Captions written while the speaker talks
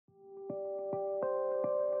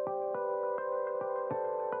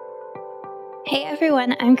Hey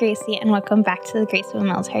everyone, I'm Gracie, and welcome back to the Graceful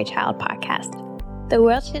Military Child podcast. The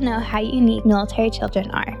world should know how unique military children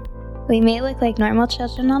are. We may look like normal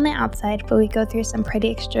children on the outside, but we go through some pretty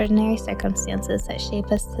extraordinary circumstances that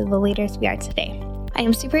shape us to the leaders we are today. I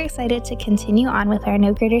am super excited to continue on with our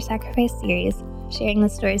No Greater Sacrifice series, sharing the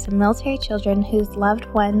stories of military children whose loved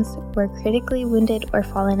ones were critically wounded or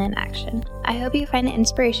fallen in action. I hope you find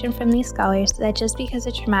inspiration from these scholars that just because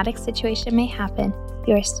a traumatic situation may happen,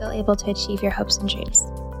 you are still able to achieve your hopes and dreams.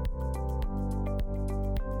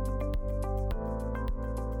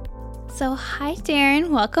 So, hi Darren,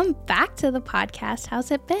 welcome back to the podcast. How's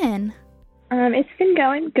it been? It's been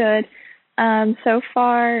going good. So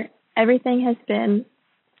far, everything has been,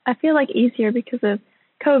 I feel like, easier because of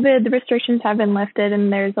COVID. The restrictions have been lifted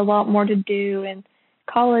and there's a lot more to do, and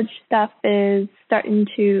college stuff is starting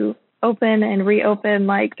to open and reopen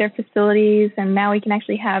like their facilities, and now we can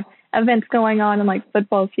actually have events going on in like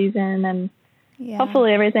football season, and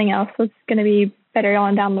hopefully everything else is going to be better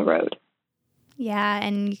on down the road. Yeah,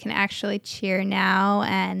 and you can actually cheer now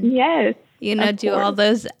and yes, do all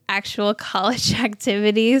those actual college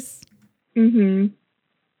activities.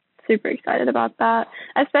 Super excited about that,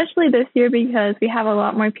 especially this year because we have a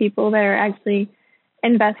lot more people that are actually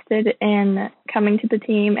invested in coming to the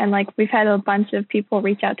team, and like we've had a bunch of people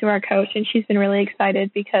reach out to our coach, and she's been really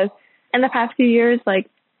excited because in the past few years, like,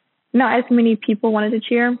 not as many people wanted to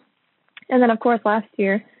cheer. And then, of course, last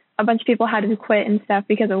year, a bunch of people had to quit and stuff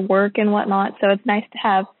because of work and whatnot. So it's nice to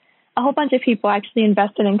have a whole bunch of people actually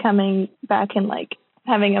invested in coming back and, like,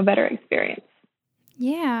 having a better experience.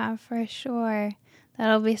 Yeah, for sure.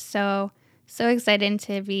 That'll be so exciting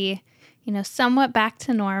to be, somewhat back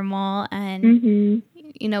to normal and,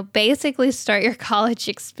 basically start your college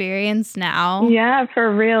experience now. Yeah,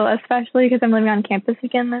 for real, especially because I'm living on campus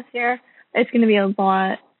again this year. It's going to be a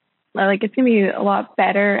lot. Like, it's going to be a lot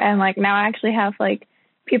better. And, like, now I actually have, like,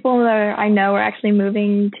 people that I know are actually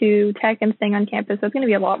moving to tech and staying on campus. So it's going to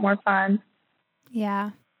be a lot more fun.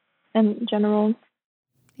 Yeah. In general.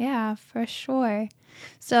 Yeah, for sure.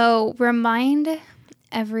 So remind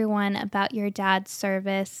everyone about your dad's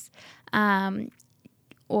service,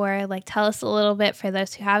 or, like, tell us a little bit for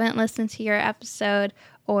those who haven't listened to your episode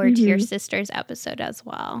or to your sister's episode as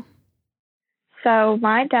well. So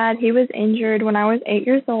my dad, he was injured when I was 8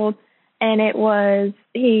 years old, and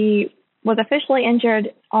he was officially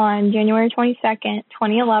injured on January 22nd,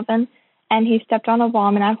 2011, and he stepped on a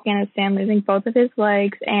bomb in Afghanistan, losing both of his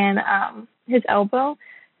legs and his elbow,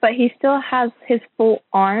 but he still has his full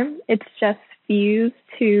arm. It's just fused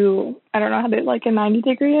to, I don't know how to, like a 90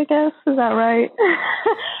 degree, I guess. Is that right?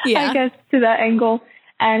 Yeah. I guess to that angle.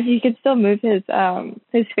 And he could still move his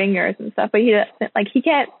fingers and stuff, but he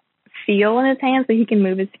can't feel in his hands, but he can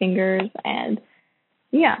move his fingers. And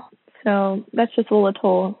yeah, so that's just a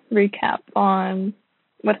little recap on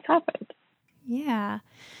what's happened. Yeah.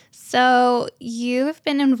 So you've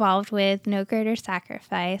been involved with No Greater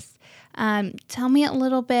Sacrifice. Tell me a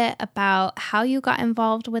little bit about how you got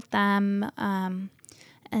involved with them,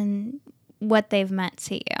 and what they've meant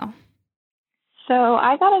to you. So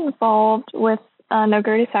I got involved with No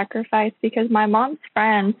Greater Sacrifice because my mom's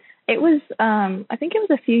friend, it was, I think it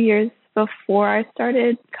was a few years before I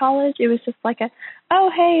started college. It was just like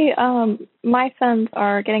my sons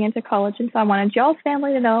are getting into college, and so I wanted y'all's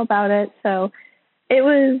family to know about it. So it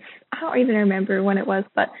was, I don't even remember when it was,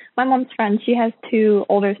 but my mom's friend, she has 2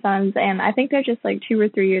 older sons, and I think they're just like 2 or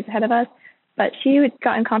 3 years ahead of us. But she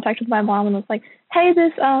got in contact with my mom and was like, hey,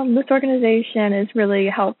 this organization is really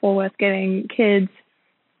helpful with getting kids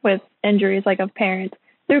with injuries, like of parents,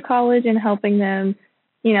 through college and helping them,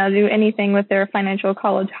 do anything with their financial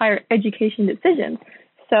college higher education decisions.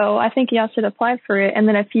 So I think y'all should apply for it. And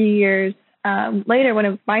then a few years later, when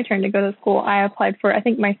it was my turn to go to school, I applied for, I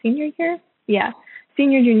think, my senior year. Yeah,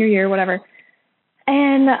 junior year, whatever.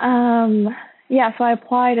 And so I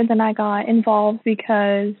applied, and then I got involved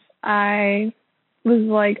because I was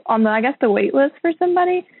like on the wait list for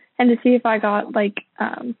somebody, and to see if I got like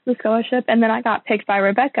the scholarship. And then I got picked by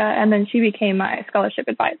Rebecca, and then she became my scholarship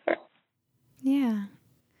advisor. Yeah.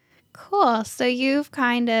 Cool. So you've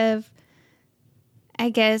kind of, I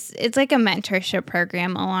guess it's like a mentorship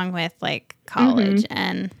program along with like college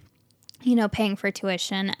and, paying for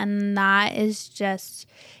tuition. And that is just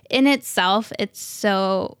in itself, it's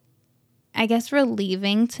so, I guess,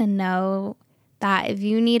 relieving to know that if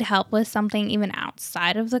you need help with something even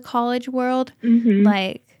outside of the college world,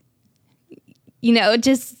 like,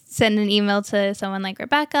 just send an email to someone like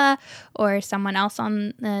Rebecca or someone else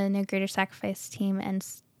on the No Greater Sacrifice team, and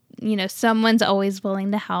someone's always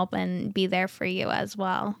willing to help and be there for you as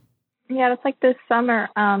well. Yeah, it's like this summer.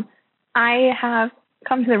 I have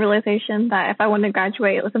come to the realization that if I want to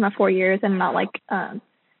graduate within the 4 years and not like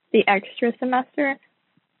the extra semester,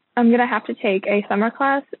 I'm going to have to take a summer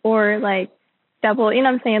class or like double, you know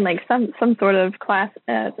what I'm saying, like some sort of class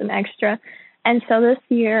as an extra. And so this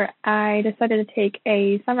year I decided to take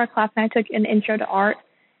a summer class, and I took an intro to art.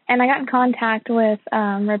 And I got in contact with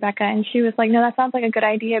Rebecca, and she was like, no, that sounds like a good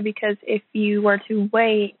idea, because if you were to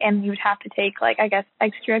wait and you would have to take like, I guess,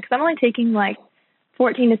 extra, because I'm only taking like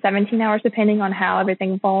 14 to 17 hours depending on how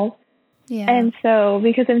everything falls. Yeah. And so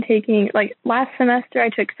because I'm taking, like last semester I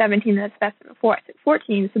took 17, and the semester before I took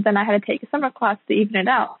 14, so then I had to take a summer class to even it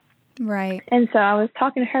out. Right. And so I was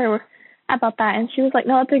talking to her about that, and she was like,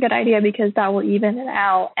 no, that's a good idea, because that will even it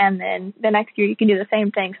out, and then the next year you can do the same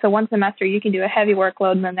thing. So one semester you can do a heavy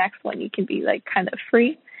workload, and the next one you can be like kind of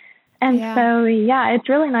free. And so, yeah, it's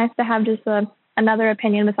really nice to have just another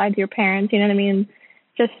opinion besides your parents, you know what I mean,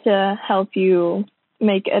 just to help you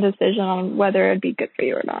make a decision on whether it'd be good for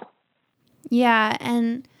you or not. Yeah,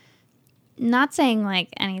 and not saying like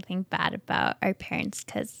anything bad about our parents,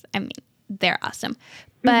 because, I mean, they're awesome.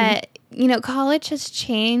 But, you know, college has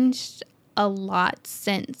changed a lot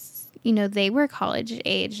since, you know, they were college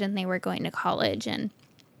age and they were going to college, and,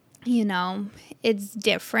 you know, it's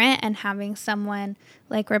different. And having someone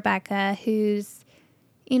like Rebecca who's,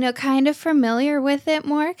 you know, kind of familiar with it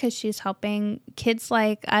more, because she's helping kids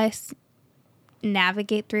like us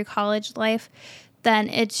navigate through college life, then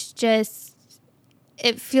it's just,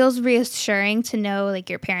 it feels reassuring to know like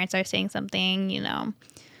your parents are saying something, you know.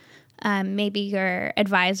 Maybe your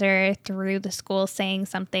advisor through the school saying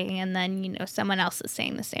something, and then, you know, someone else is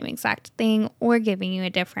saying the same exact thing or giving you a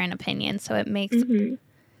different opinion. So it makes you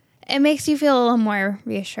feel a little more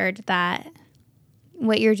reassured that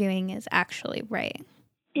what you're doing is actually right.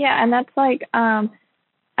 Yeah, and that's like, I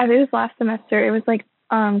think it was last semester. It was like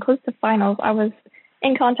close to finals. I was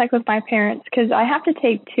in contact with my parents because I have to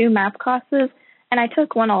take 2 math classes. And I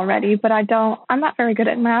took one already, but I'm not very good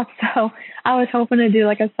at math, so I was hoping to do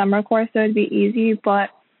like a summer course so it'd be easy. But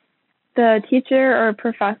the teacher or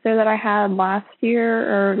professor that I had last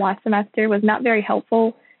year or last semester was not very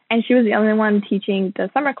helpful, and she was the only one teaching the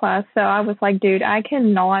summer class. So I was like, dude, I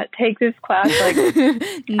cannot take this class. Like,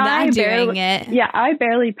 doing it. Yeah, I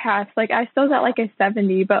barely passed. Like, I still got like a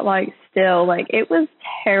 70, but like still, like it was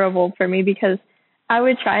terrible for me because I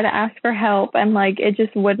would try to ask for help, and like it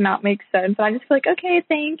just would not make sense. I just feel like, okay,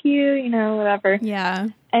 thank you, you know, whatever. Yeah.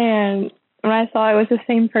 And when I saw it was the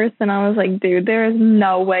same person, I was like, dude, there is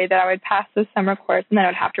no way that I would pass this summer course and then I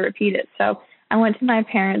would have to repeat it. So I went to my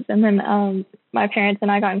parents, and then my parents and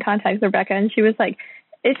I got in contact with Rebecca, and she was like,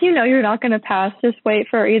 if you know you're not going to pass, just wait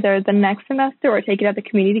for either the next semester or take it at the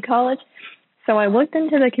community college. So I looked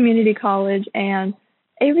into the community college, and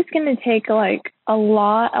it was going to take like a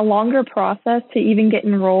longer process to even get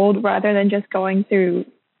enrolled rather than just going through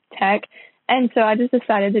tech. And so I just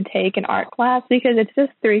decided to take an art class because it's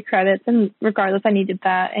just 3 credits. And regardless, I needed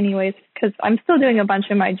that anyways, because I'm still doing a bunch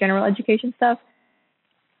of my general education stuff.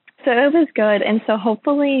 So it was good. And so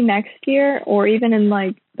hopefully next year, or even in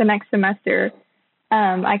like the next semester,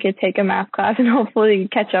 I could take a math class and hopefully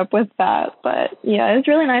catch up with that. But yeah, it was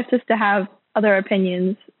really nice just to have other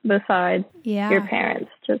opinions besides your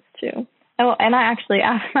parents, just to. Oh, and I actually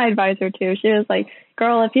asked my advisor too. She was like,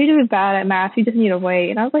 girl, if you do bad at math, you just need to wait.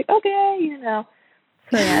 And I was like, okay, you know.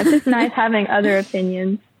 So yeah, it's just nice having other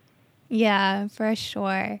opinions. Yeah, for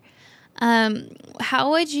sure. How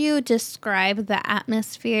would you describe the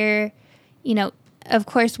atmosphere? You know, of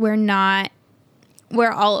course,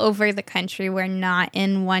 we're all over the country. We're not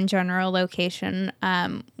in one general location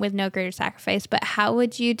with No Greater Sacrifice. But how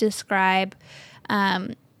would you describe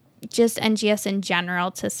just NGS in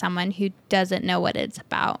general to someone who doesn't know what it's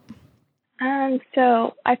about?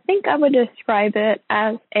 So I think I would describe it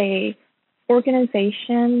as a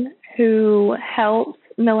organization who helps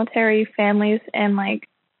military families and like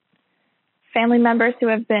family members who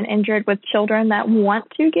have been injured with children that want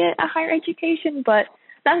to get a higher education, but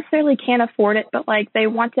not necessarily can't afford it, but like they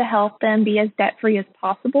want to help them be as debt-free as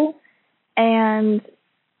possible. And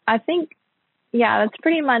I think, yeah, that's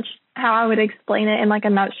pretty much how I would explain it in like a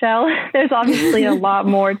nutshell. There's obviously a lot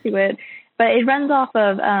more to it, but it runs off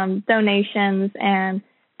of donations and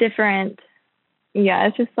different,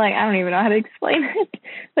 it's just like, I don't even know how to explain it.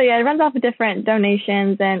 But yeah, it runs off of different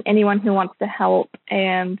donations and anyone who wants to help.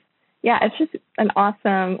 And yeah, it's just an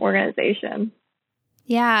awesome organization.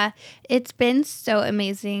 Yeah, it's been so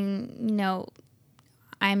amazing. You know,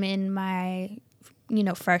 I'm in my,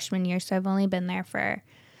 freshman year, so I've only been there for,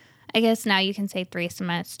 I guess now you can say 3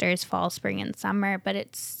 semesters, fall, spring, and summer, but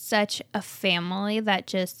it's such a family that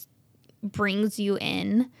just brings you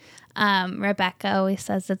in. Rebecca always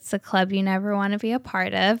says it's a club you never want to be a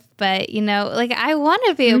part of, but like I want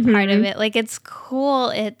to be a part of it. Like it's cool.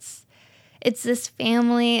 It's this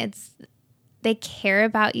family. They care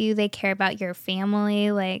about you. They care about your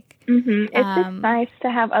family. Like it's just nice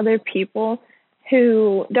to have other people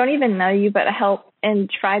who don't even know you, but help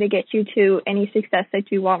and try to get you to any success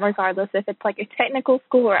that you want, regardless if it's like a technical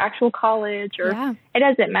school or actual college, or it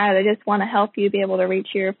doesn't matter. They just want to help you be able to reach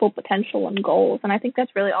your full potential and goals. And I think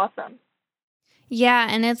that's really awesome. Yeah.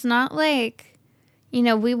 And it's not like,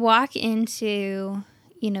 we walk into,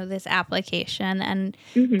 this application and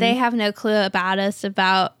they have no clue about us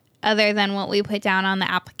other than what we put down on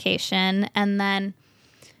the application. And then,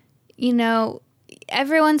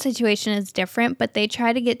 everyone's situation is different, but they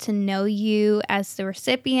try to get to know you as the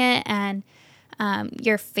recipient and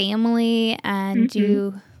your family and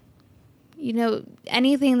do,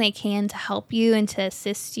 anything they can to help you and to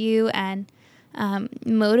assist you and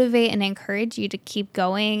motivate and encourage you to keep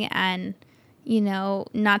going and,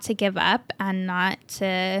 not to give up and not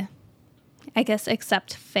to, I guess,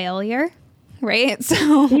 accept failure, right?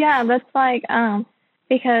 So yeah, that's like,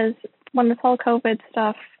 because when this whole COVID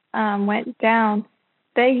stuff went down,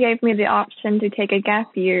 they gave me the option to take a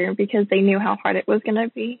gap year because they knew how hard it was going to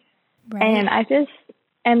be. Right.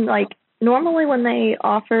 And like normally when they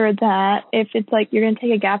offer that, if it's like you're going to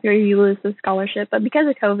take a gap year, you lose the scholarship. But because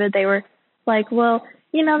of COVID, they were like, well,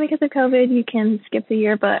 because of COVID, you can skip the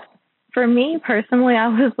year. But for me personally, I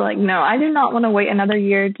was like, no, I do not want to wait another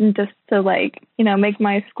year just to like, make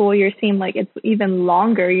my school year seem like it's even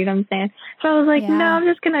longer. You know what I'm saying? So I was like, no, I'm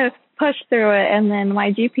just going to push through it. And then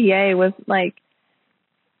my GPA was like,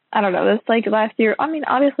 I don't know, this like last year, I mean,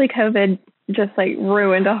 obviously COVID just like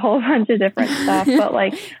ruined a whole bunch of different stuff, but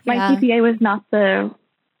like my GPA was not the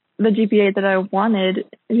GPA that I wanted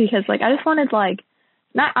because like, I just wanted like,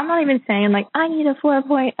 I'm not even saying like, I need a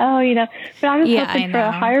 4.0, but I was hoping for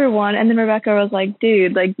a higher one. And then Rebecca was like,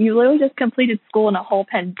 dude, like you literally just completed school in a whole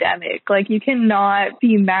pandemic. Like you cannot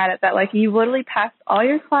be mad at that. Like you literally passed all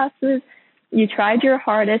your classes. You tried your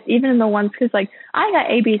hardest, even in the ones, because, like, I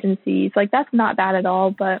got A, B's, and C's. Like, that's not bad at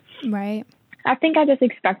all, but right. I think I just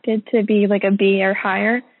expected to be, like, a B or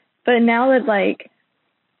higher. But now that, like,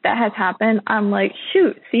 that has happened, I'm like,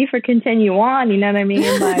 shoot, C for continue on, you know what I mean?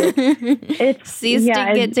 Like, it's C's to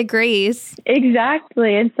get degrees.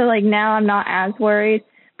 Exactly. And so, like, now I'm not as worried.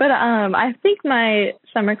 But I think my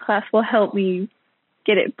summer class will help me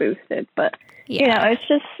get it boosted. But, it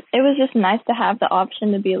was just nice to have the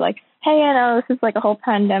option to be like, hey, I know this is like a whole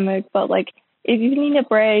pandemic, but like if you need a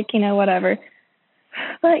break, whatever.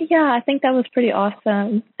 But yeah, I think that was pretty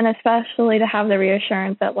awesome. And especially to have the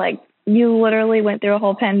reassurance that like you literally went through a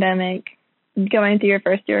whole pandemic going through your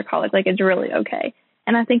first year of college. Like it's really okay.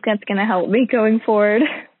 And I think that's going to help me going forward.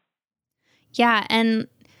 Yeah. And,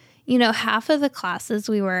 half of the classes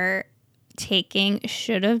we were taking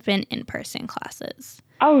should have been in-person classes.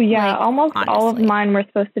 Oh, yeah. Like, almost honestly. All of mine were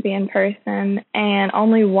supposed to be in person, and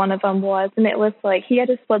only one of them was. And it was like he had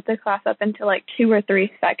to split the class up into like 2 or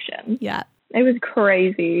 3 sections. Yeah. It was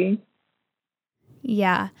crazy.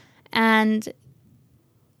 Yeah. And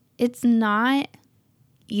it's not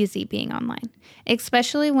easy being online,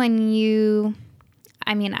 especially when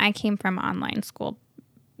I came from online school,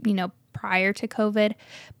 prior to COVID,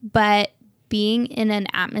 but being in an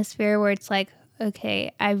atmosphere where it's like,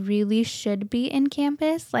 okay, I really should be in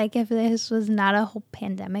campus. Like if this was not a whole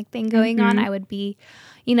pandemic thing going on, I would be,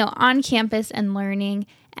 on campus and learning.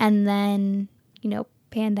 And then,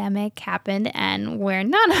 pandemic happened and we're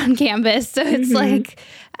not on campus. So it's like,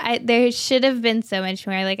 there should have been so much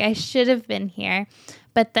more. Like I should have been here.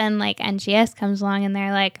 But then like NGS comes along and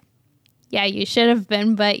they're like, yeah, you should have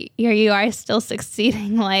been, but here you are still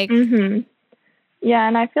succeeding. Like, yeah.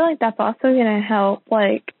 And I feel like that's also going to help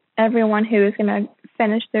like everyone who is going to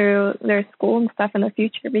finish through their school and stuff in the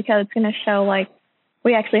future, because it's going to show like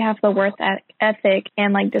we actually have the work ethic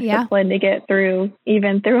and like discipline to get through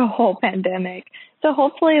a whole pandemic. So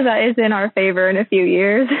hopefully that is in our favor in a few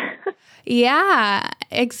years. Yeah,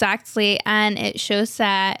 exactly. And it shows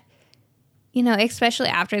that, especially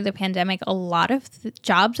after the pandemic, a lot of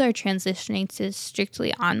jobs are transitioning to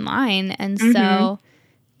strictly online. And so,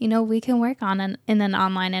 we can work in an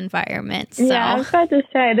online environment. So. Yeah, I was about to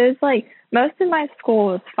say, there's like, most of my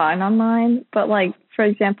school is fine online, but like, for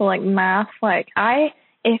example, like math, like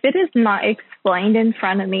if it is not explained in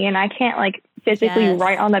front of me and I can't like physically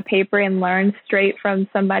write on the paper and learn straight from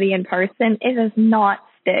somebody in person, it does not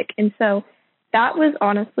stick. And so that was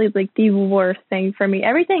honestly like the worst thing for me.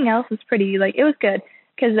 Everything else was pretty, like, it was good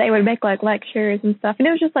because they would make like lectures and stuff. And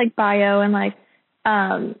it was just like bio and like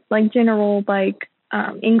general, like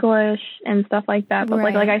English and stuff like that. But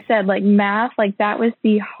like I said, like math, like that was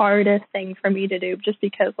the hardest thing for me to do just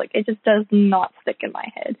because like it just does not stick in my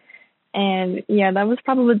head. And yeah, that was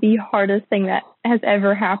probably the hardest thing that has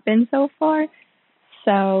ever happened so far.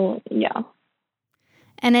 So yeah.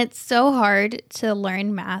 And it's so hard to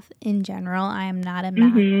learn math in general. I am not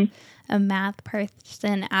a math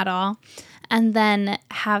person at all. And then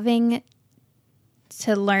having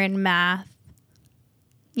to learn math,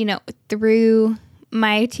 you know, through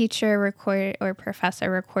my teacher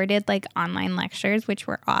professor recorded like online lectures, which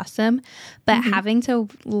were awesome. But having to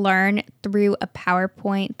learn through a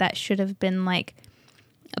PowerPoint that should have been like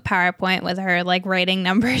a PowerPoint with her like writing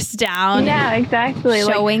numbers down. Yeah, exactly.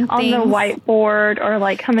 Showing like things on the whiteboard or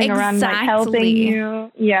like coming around like helping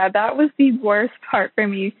you. Yeah, that was the worst part for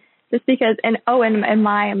me. Just because, in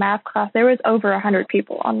my math class, there was over 100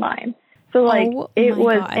 people online. So like it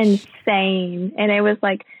was insane. And it was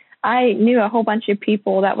like, I knew a whole bunch of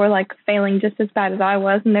people that were like failing just as bad as I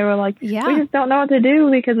was. And they were like, we just don't know what to do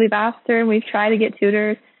because we've asked her and we've tried to get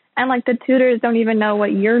tutors. And like the tutors don't even know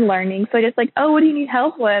what you're learning. So it's like, oh, what do you need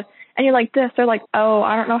help with? And you're like this. They're like, oh,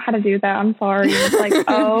 I don't know how to do that. I'm sorry. It's like,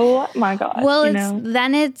 oh my God. Well,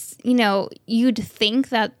 it's, you know, you'd think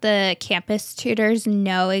that the campus tutors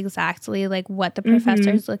know exactly like what the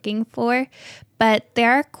professor's looking for. But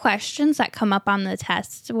there are questions that come up on the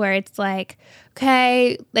test where it's like,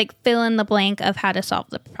 okay, like fill in the blank of how to solve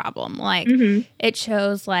the problem. Like it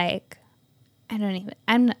shows like, I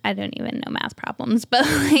don't even know math problems, but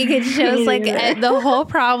like it shows like the whole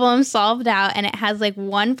problem solved out, and it has like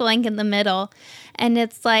one blank in the middle, and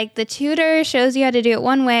it's like the tutor shows you how to do it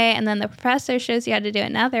one way, and then the professor shows you how to do it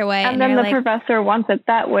another way, and then the professor wants it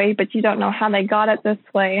that way, but you don't know how they got it this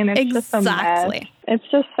way, and it's just a mess. It's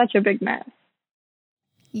just such a big mess.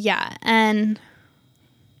 Yeah, and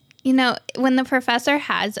you know, when the professor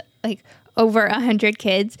has like over 100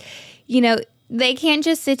 kids, you know, they can't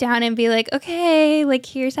just sit down and be like, okay, like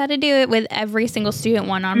here's how to do it with every single student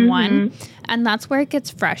one-on-one. And that's where it gets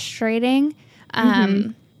frustrating.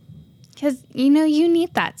 Because, you know, you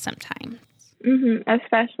need that sometimes.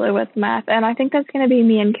 Especially with math. And I think that's going to be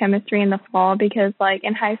me in chemistry in the fall because like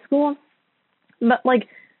in high school, but like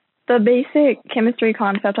the basic chemistry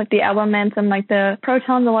concept, like the elements and like the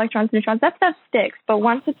protons, electrons, neutrons, that stuff sticks. But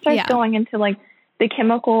once it starts going into like the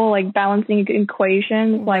chemical like balancing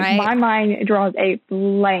equations, like my mind draws a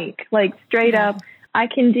blank, like straight up. I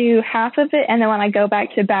can do half of it, and then when I go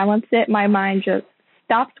back to balance it, my mind just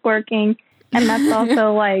stops working. And that's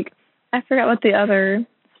also like, I forgot what the other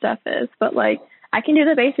stuff is, but like I can do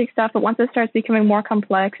the basic stuff, but once it starts becoming more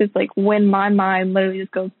complex, it's like when my mind literally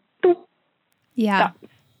just goes boop, stop.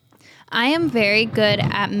 I am very good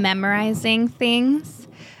at memorizing things.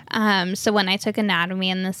 So when I took anatomy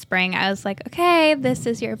in the spring, I was like, okay, this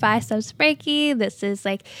is your biceps brachii. This is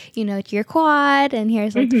like, you know, your quad. And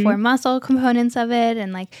here's like the 4 muscle components of it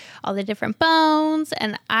and like all the different bones.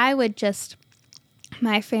 And I would just,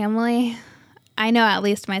 my family, I know at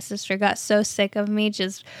least my sister got so sick of me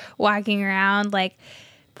just walking around like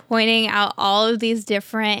pointing out all of these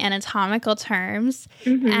different anatomical terms.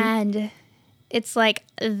 And it's like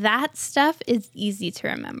that stuff is easy to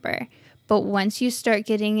remember. But once you start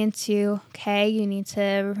getting into, okay, you need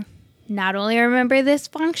to not only remember this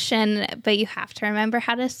function, but you have to remember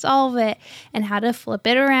how to solve it and how to flip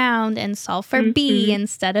it around and solve for B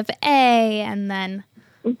instead of A. And then,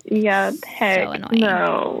 heck, so annoying.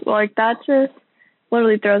 No, like that just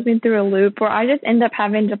literally throws me through a loop where I just end up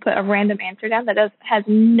having to put a random answer down that has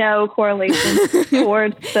no correlation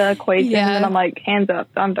towards the equation. And I'm like, hands up,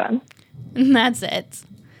 I'm done. And that's it.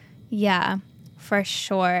 Yeah, for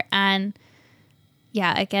sure. And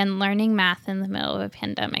yeah, again, learning math in the middle of a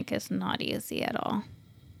pandemic is not easy at all.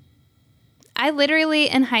 I literally,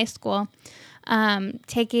 in high school,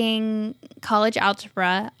 taking college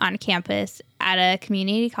algebra on campus at a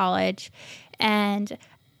community college, and,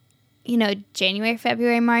 you know, January,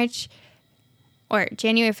 February,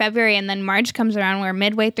 and then March comes around. We're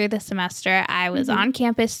midway through the semester. I was on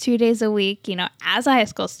campus 2 days a week, you know, as a high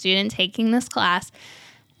school student taking this class.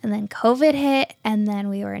 And then COVID hit, and then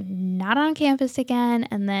we were not on campus again.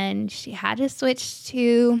 And then she had to switch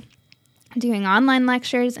to doing online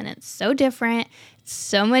lectures, and it's so different. It's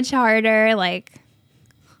so much harder. Like,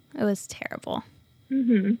 it was terrible.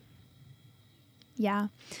 Yeah.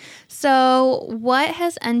 So what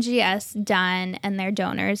has NGS done, and their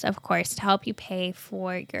donors, of course, to help you pay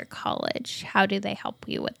for your college? How do they help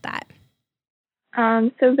you with that?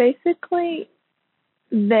 So basically,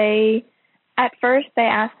 at first, they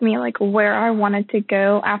asked me like where I wanted to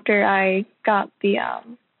go after I got the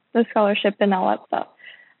scholarship and all that stuff.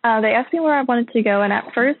 they asked me where I wanted to go, and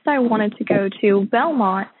at first I wanted to go to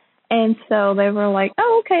Belmont, and so they were like,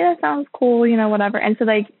 "Oh, okay, that sounds cool, whatever." And so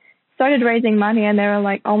they started raising money, and they were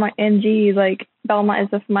like, "Oh my, MG, like Belmont is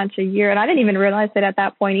this much a year," and I didn't even realize it at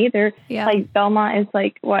that point either. Yeah. Like Belmont is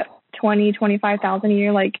like what 25,000 a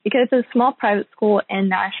year, like because it's a small private school in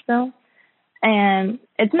Nashville, and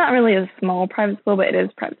it's not really a small private school, but it is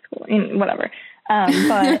private school, whatever.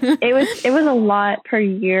 But it was a lot per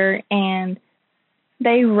year, and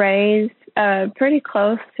they raised pretty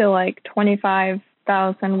close to like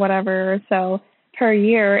 25,000 whatever or so per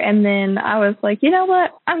year. And then I was like, you know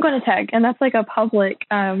what, I'm going to Tech, and that's like a public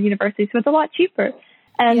university, so it's a lot cheaper.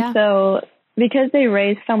 And so because they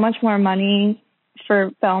raised so much more money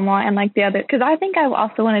for Belmont and like the other, because I think I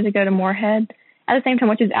also wanted to go to Moorhead at the same time,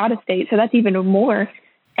 which is out of state, so that's even more.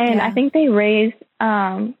 And I think they raised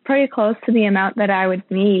pretty close to the amount that I would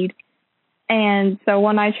need. And so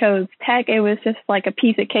when I chose Tech, it was just like a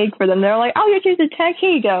piece of cake for them. They're like, "Oh, you're choosing Tech,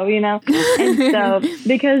 here you go," And so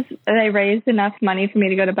because they raised enough money for me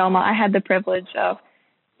to go to Belmont, I had the privilege of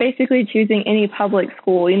basically choosing any public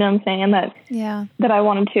school, you know what I'm saying, that I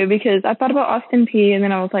wanted to, because I thought about Austin Peay, and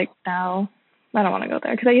then I was like, no, I don't want to go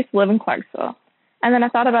there, because I used to live in Clarksville. And then I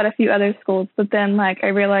thought about a few other schools, but then like I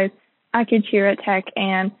realized I could cheer at Tech,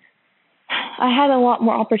 and I had a lot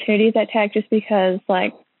more opportunities at Tech just because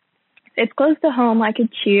like it's close to home. I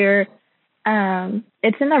could cheer.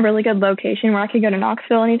 It's in a really good location where I could go to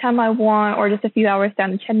Knoxville anytime I want, or just a few hours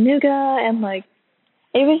down to Chattanooga. And like,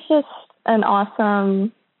 it was just an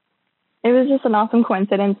awesome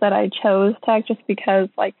coincidence that I chose Tech, just because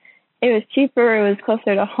like it was cheaper, it was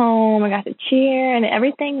closer to home, I got to cheer, and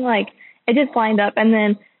everything, like it just lined up. And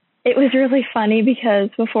then it was really funny because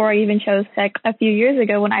before I even chose Tech a few years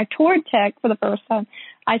ago, when I toured Tech for the first time,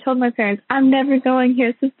 I told my parents, "I'm never going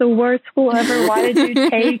here. This is the worst school ever. Why did you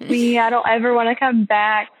take me? I don't ever want to come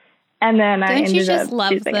back." And then I ended up Don't you just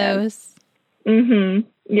love those? Mm-hmm.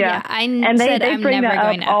 Yeah. And they bring that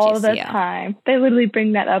up all the time. They literally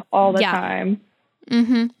bring that up all the time.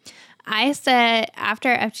 Mm-hmm. I said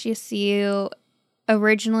after FGCU,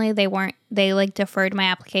 originally they like deferred my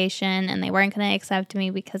application, and they weren't going to accept me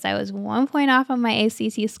because I was 1 point off on my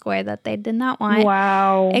ACT score that they did not want.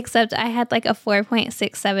 Wow. Except I had like a 4.67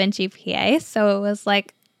 GPA. So it was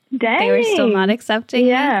like, dang, they were still not accepting me.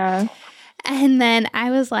 Yeah. And then I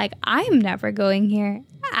was like, I'm never going here.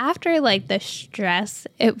 After like the stress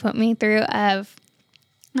it put me through of,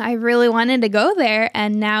 I really wanted to go there,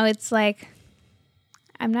 and now it's like,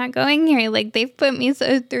 I'm not going here. Like, they've put me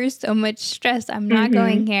through so much stress. I'm not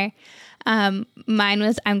going here. Mine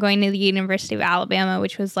was, I'm going to the University of Alabama,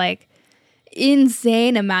 which was like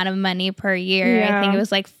insane amount of money per year. Yeah. I think it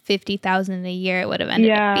was like $50,000 a year it would have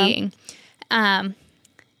ended up being.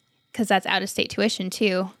 Because that's out of state tuition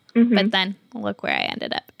too. But then look where I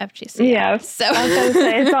ended up, FGCU. Yeah. So I was going to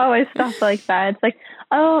say, it's always stuff like that. It's like,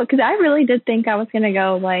 oh, because I really did think I was going to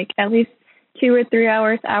go like at least 2 or 3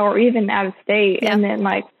 hours out, or even out of state. Yeah. And then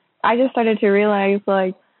like, I just started to realize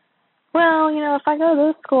like, well, if I go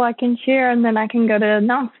to this school, I can cheer, and then I can go to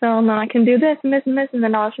Knoxville, and then I can do this and this and this. And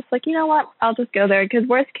then I was just like, you know what? I'll just go there, because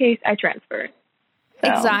worst case, I transfer.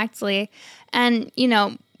 So. Exactly. And,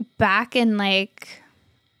 back in like,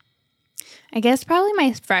 I guess probably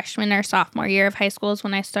my freshman or sophomore year of high school is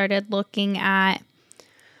when I started looking at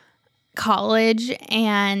college,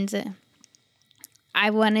 and I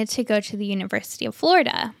wanted to go to the University of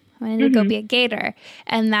Florida. I wanted to go be a Gator,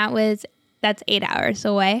 and that's 8 hours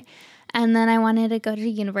away. And then I wanted to go to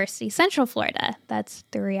University of Central Florida. That's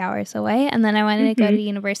 3 hours away. And then I wanted to go to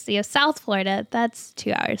University of South Florida. That's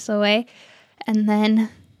 2 hours away. And then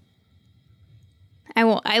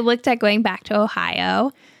I looked at going back to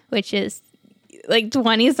Ohio, which is like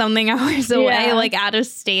 20-something hours away, like out of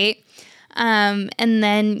state. And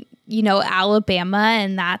then, Alabama,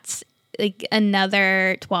 and that's like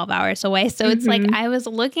another 12 hours away. So it's like I was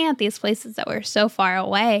looking at these places that were so far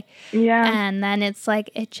away. Yeah. And then it's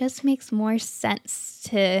like it just makes more sense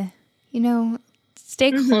to,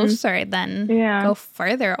 stay closer than go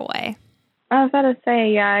further away. I was about to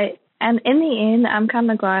say, and in the end, I'm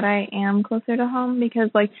kind of glad I am closer to home,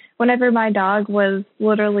 because like whenever my dog was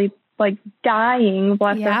literally like dying,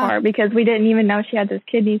 bless her heart, because we didn't even know she had this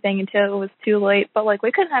kidney thing until it was too late. But like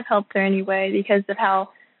we couldn't have helped her anyway, because of how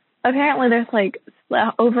apparently there's like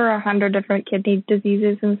over 100 different kidney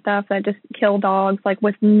diseases and stuff that just kill dogs like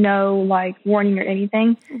with no like warning or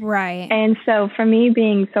anything. Right. And so for me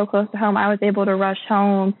being so close to home, I was able to rush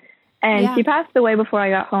home, and she passed away before I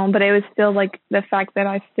got home, but it was still like the fact that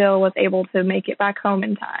I still was able to make it back home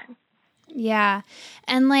in time. Yeah.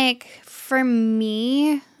 And like for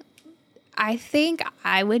me, I think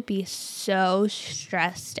I would be so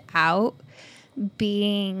stressed out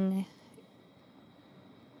being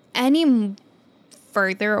any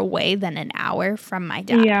further away than an hour from my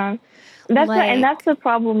dad. Yeah. That's the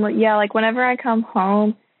problem. Yeah, like whenever I come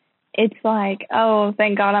home, it's like, oh,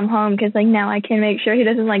 thank God I'm home, because like now I can make sure he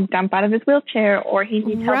doesn't like dump out of his wheelchair or he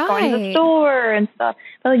needs help going to the store and stuff.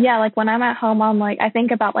 But yeah, like when I'm at home, I'm like, I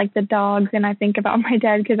think about like the dogs and I think about my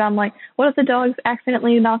dad, because I'm like, what if the dogs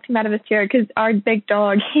accidentally knocked him out of his chair? Because our big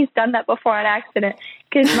dog, he's done that before on accident.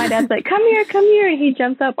 Because my dad's like, come here, and he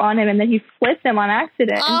jumps up on him and then he flips him on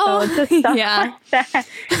accident. And so it's just stuff like that.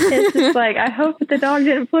 It's just like, I hope that the dog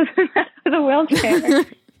didn't flip him out of the wheelchair.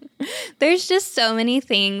 There's just so many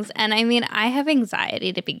things. And I mean, I have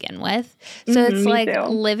anxiety to begin with. So it's like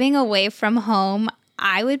living away from home,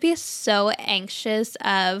 I would be so anxious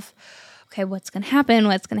of, okay, what's going to happen?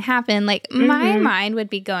 Like my mind would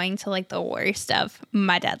be going to like the worst of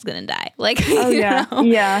my dad's going to die. Like,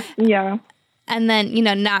 Yeah. And then,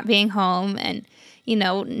 not being home and,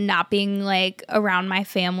 not being like around my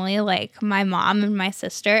family, like my mom and my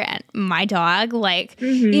sister and my dog, like,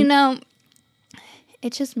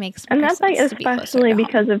 it just makes more sense. And that's like especially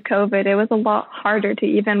because of COVID, it was a lot harder to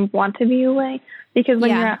even want to be away, because when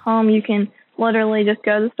you're at home, you can literally just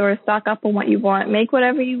go to the store, stock up on what you want, make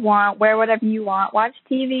whatever you want, wear whatever you want, watch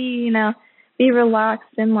TV, be relaxed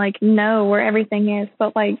and like know where everything is.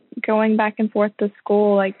 But like going back and forth to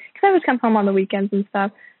school, like, because I would come home on the weekends and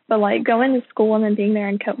stuff, but like going to school and then being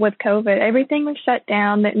there with COVID, everything was shut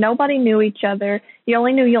down. That nobody knew each other. You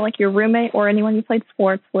only knew your roommate or anyone you played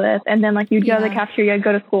sports with, and then like you'd go to the cafeteria,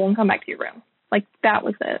 go to school, and come back to your room. Like that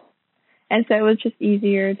was it. And so it was just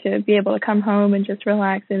easier to be able to come home and just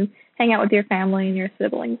relax and hang out with your family and your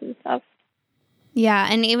siblings and stuff. Yeah,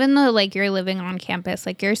 and even though like you're living on campus,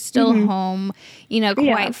 like you're still home,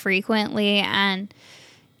 quite frequently, and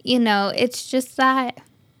it's just that.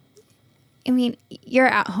 I mean, you're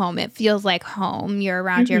at home. It feels like home. You're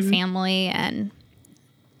around your family, and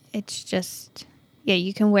it's just,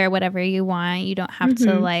 you can wear whatever you want. You don't have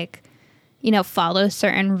to, like, follow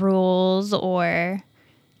certain rules or,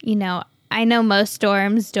 I know most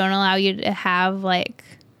dorms don't allow you to have, like,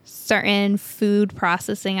 certain food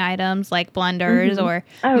processing items like blenders or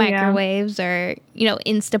microwaves or,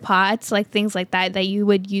 Instapots, like things like that you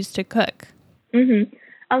would use to cook.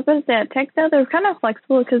 I was going to say at Tech, though, they're kind of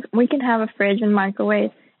flexible because we can have a fridge and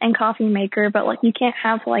microwave and coffee maker, but like you can't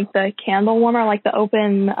have like the candle warmer, like the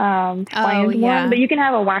open flame one, but you can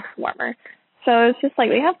have a wax warmer. So it's just like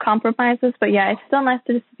we have compromises, but yeah, it's still nice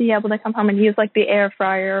to just be able to come home and use like the air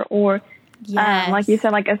fryer or like you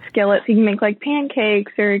said, like a skillet so you can make like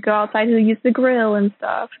pancakes or go outside to use the grill and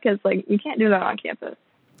stuff, because like you can't do that on campus.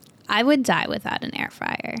 I would die without an air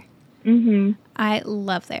fryer. I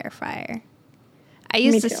love the air fryer. I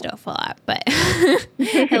use the stove a lot, but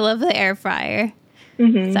I love the air fryer. So,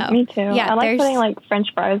 me too. Yeah, I like putting like French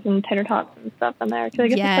fries and tater tots and stuff in there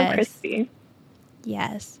because it gets so crispy.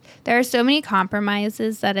 Yes. There are so many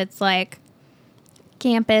compromises that it's like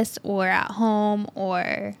campus or at home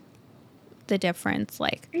or the difference.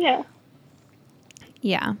 Like,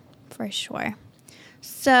 yeah, for sure.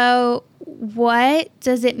 So what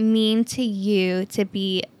does it mean to you to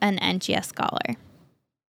be an NGS scholar?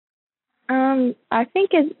 I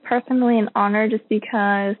think it's personally an honor just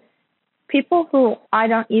because people who I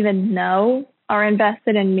don't even know are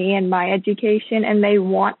invested in me and my education, and they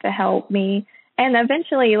want to help me. And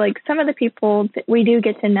eventually, like some of the people that we do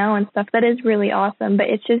get to know and stuff, that is really awesome. But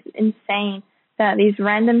it's just insane that these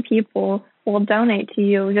random people will donate to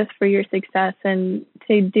you just for your success and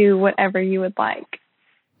to do whatever you would like.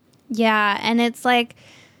 Yeah, and it's like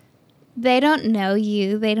they don't know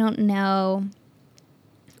you. They don't know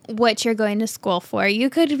what you're going to school for. You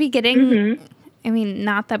could be getting, I mean,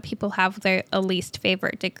 not that people have their least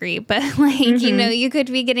favorite degree, but like, you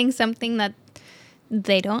could be getting something that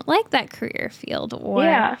they don't like that career field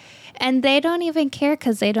or, and they don't even care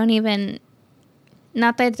because they don't even,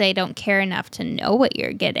 not that they don't care enough to know what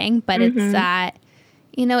you're getting, but it's that,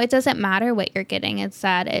 it doesn't matter what you're getting. It's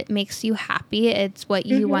that it makes you happy. It's what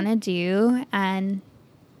you want to do. And,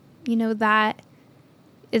 that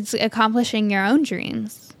it's accomplishing your own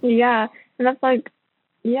dreams. Yeah, and that's like,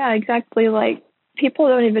 exactly. Like, people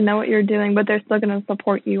don't even know what you're doing, but they're still going to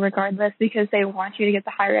support you regardless because they want you to get the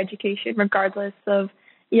higher education regardless of,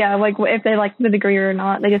 like if they like the degree or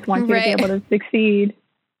not. They just want you to be able to succeed.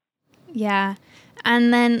 Yeah.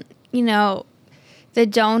 And then, the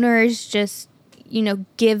donors just,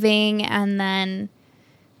 giving, and then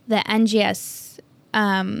the NGS,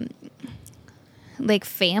 like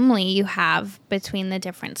family you have between the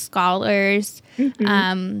different scholars.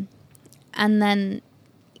 And then,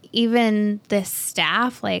 even the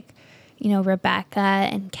staff, like, Rebecca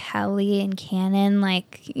and Kelly and Cannon,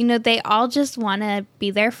 like, they all just want to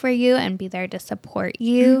be there for you and be there to support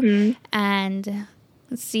you and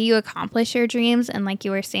see you accomplish your dreams. And like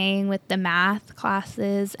you were saying with the math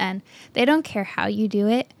classes, and they don't care how you do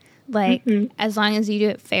it. Like, as long as you do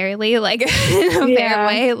it fairly, like in a fair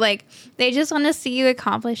way, like they just want to see you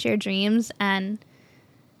accomplish your dreams and,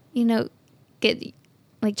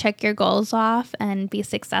 check your goals off and be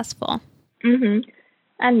successful.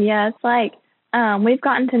 And yeah, it's like, we've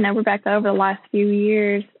gotten to know Rebecca over the last few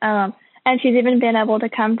years. And she's even been able to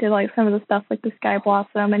come to like some of the stuff like the Sky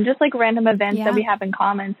Blossom and just like random events that we have in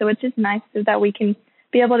common. So it's just nice that we can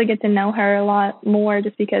be able to get to know her a lot more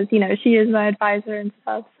just because, she is my advisor and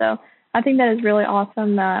stuff. So I think that is really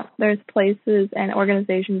awesome that there's places and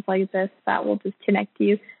organizations like this that will just connect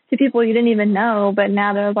you to people you didn't even know, but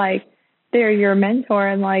now they're your mentor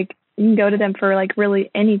and like you can go to them for like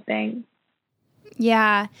really anything.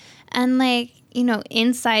 Yeah. And like,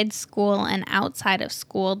 inside school and outside of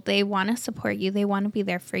school, they want to support you. They want to be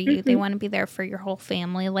there for you. They want to be there for your whole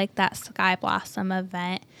family, like that Sky Blossom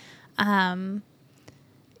event. Like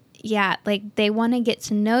they want to get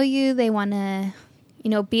to know you. They want to,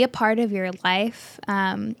 be a part of your life,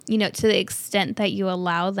 to the extent that you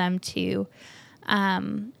allow them to.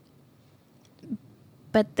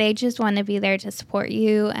 But they just want to be there to support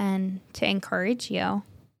you and to encourage you.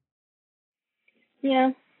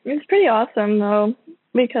 Yeah, it's pretty awesome though,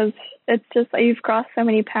 because it's just like you've crossed so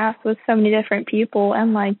many paths with so many different people,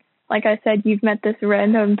 and like I said, you've met this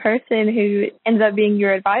random person who ends up being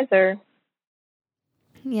your advisor.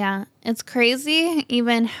 Yeah, it's crazy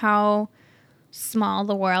even how small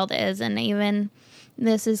the world is, and even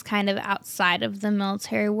this is kind of outside of the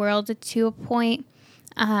military world to a point.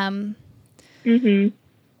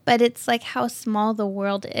 But it's like how small the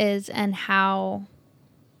world is and how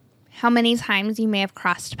many times you may have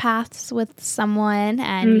crossed paths with someone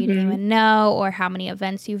and you didn't even know, or how many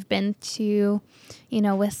events you've been to,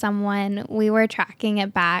 with someone. We were tracking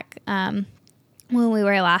it back when we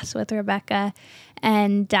were last with Rebecca,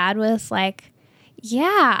 and Dad was like,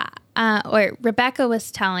 or Rebecca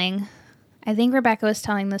was telling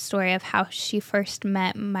the story of how she first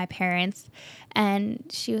met my parents, and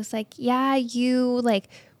she was like, you like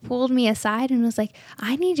pulled me aside and was like,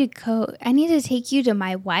 I need to take you to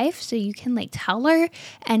my wife so you can like tell her.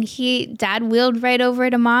 And Dad wheeled right over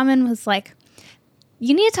to Mom and was like,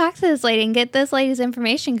 you need to talk to this lady and get this lady's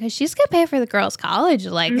information because she's going to pay for the girls' college.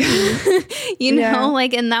 Like,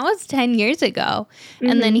 like, and that was 10 years ago.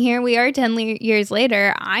 And then here we are 10 years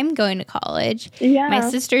later, I'm going to college. Yeah. My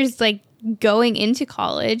sister's like going into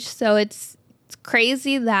college. So it's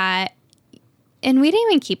crazy that, and we didn't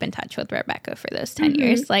even keep in touch with Rebecca for those 10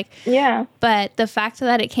 years. Like, but the fact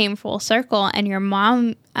that it came full circle, and your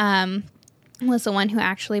mom was the one who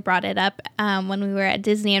actually brought it up when we were at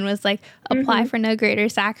Disney and was like, apply for No Greater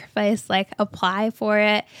Sacrifice, like apply for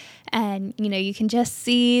it. And, you can just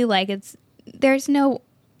see like there's no,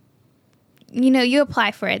 you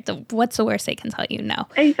apply for it. What's the worst they can tell you? No.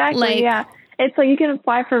 Exactly. It's like you can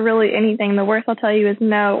apply for really anything. The worst they'll tell you is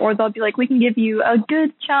no, or they'll be like, we can give you a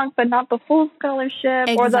good chunk, but not the full scholarship,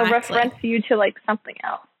 or they'll reference you to like something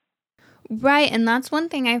else. Right, and that's one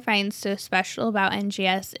thing I find so special about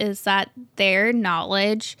NGS is that their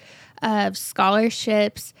knowledge of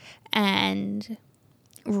scholarships and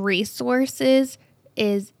resources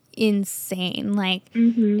is insane. Like,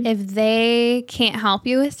 if they can't help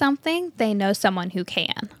you with something, they know someone who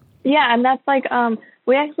can. Yeah, and that's like,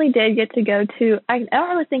 we actually did get to go to, I don't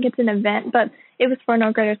really think it's an event, but it was for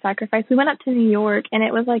No Greater Sacrifice. We went up to New York, and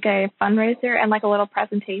it was like a fundraiser and like a little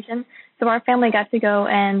presentation. So our family got to go,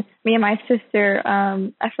 and me and my sister,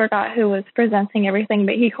 I forgot who was presenting everything,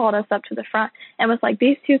 but he called us up to the front and was like,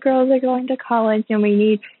 these two girls are going to college, and we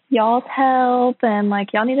need y'all's help, and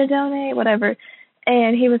like y'all need to donate, whatever.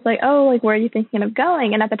 And he was like, oh, like, where are you thinking of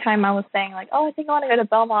going? And at the time I was saying like, oh, I think I want to go to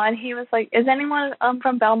Belmont. And he was like, is anyone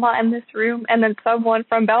from Belmont in this room? And then someone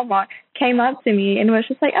from Belmont came up to me and was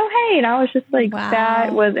just like, oh, hey. And I was just like, wow.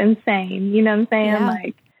 That was insane. You know what I'm saying? Yeah.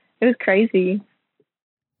 Like, it was crazy.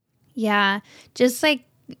 Yeah. Just like,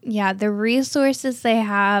 the resources they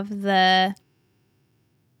have, the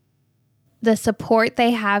support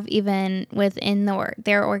they have even within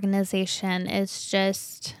their organization is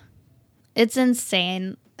just... it's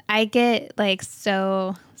insane. I get like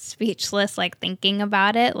so speechless, like thinking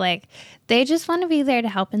about it. Like they just want to be there to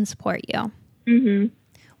help and support you.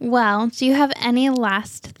 Well, do you have any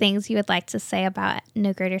last things you would like to say about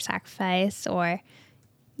No Greater Sacrifice or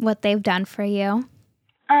what they've done for you?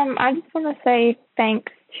 I just want to say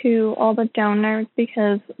thanks to all the donors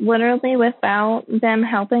because literally without them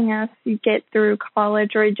helping us get through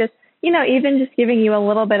college or just, even just giving you a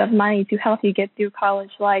little bit of money to help you get through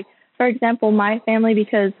college. Like, for example, my family,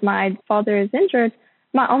 because my father is injured,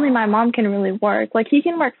 only my mom can really work. Like, he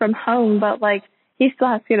can work from home, but like he still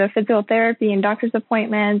has to go to physical therapy and doctor's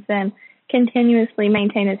appointments and continuously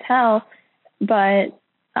maintain his health. But,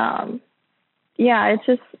 it's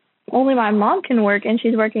just only my mom can work, and she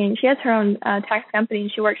has her own tax company,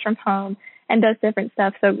 and she works from home and does different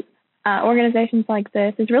stuff. So organizations like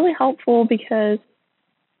this is really helpful because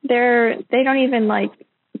they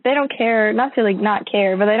don't care, not to not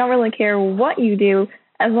care, but they don't really care what you do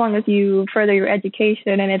as long as you further your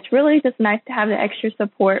education. And it's really just nice to have the extra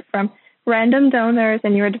support from random donors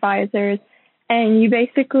and your advisors, and you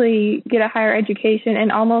basically get a higher education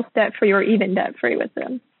and almost debt-free or even debt-free with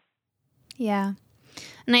them. Yeah.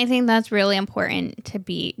 And I think that's really important to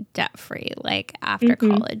be debt-free. Like after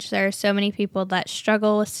college, there are so many people that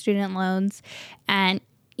struggle with student loans and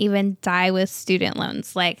even die with student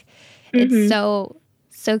loans. Like it's so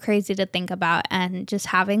crazy to think about. And just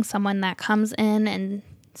having someone that comes in and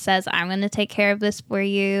says, I'm going to take care of this for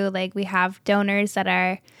you. Like we have donors that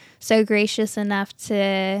are so gracious enough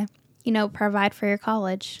to, provide for your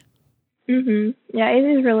college. Yeah,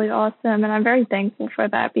 it is really awesome. And I'm very thankful for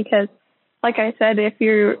that because, like I said, if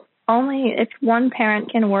one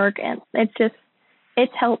parent can work, and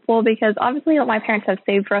it's helpful because obviously my parents have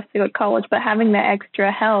saved for us to go to college, but having the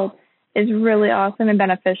extra help is really awesome and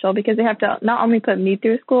beneficial because they have to not only put me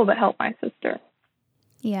through school, but help my sister.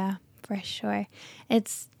 Yeah, for sure.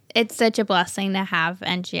 It's such a blessing to have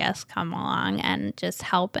NGS come along and just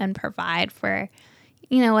help and provide for,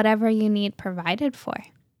 whatever you need provided for.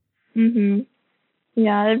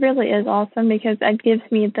 Yeah, it really is awesome because it gives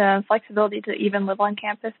me the flexibility to even live on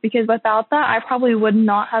campus, because without that, I probably would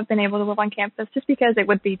not have been able to live on campus just because it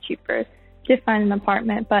would be cheaper to find an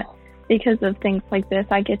apartment. But because of things like this,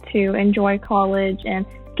 I get to enjoy college and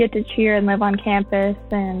get to cheer and live on campus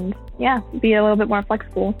and, be a little bit more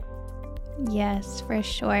flexible. Yes, for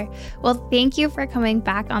sure. Well, thank you for coming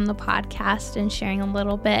back on the podcast and sharing a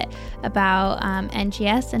little bit about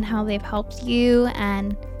NGS and how they've helped you.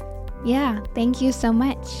 And thank you so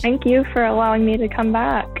much. Thank you for allowing me to come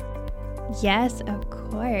back. Yes, of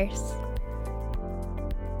course.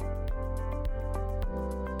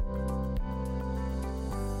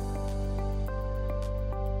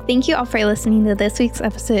 Thank you all for listening to this week's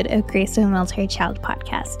episode of Grace of a Military Child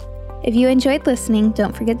podcast. If you enjoyed listening,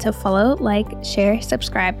 don't forget to follow, like, share,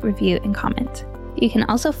 subscribe, review, and comment. You can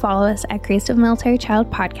also follow us at Grace of a Military Child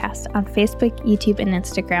podcast on Facebook, YouTube, and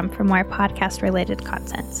Instagram for more podcast-related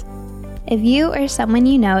content. If you or someone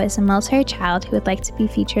you know is a military child who would like to be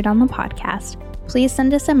featured on the podcast, please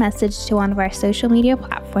send us a message to one of our social media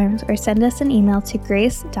platforms or send us an email to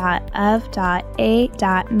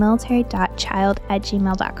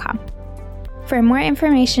grace.of.a.military.child@gmail.com. For more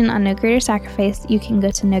information on No Greater Sacrifice, you can go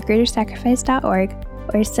to nogreatersacrifice.org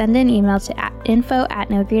or send an email to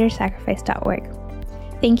info@nogreatersacrifice.org.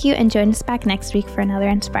 Thank you, and join us back next week for another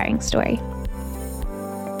inspiring story.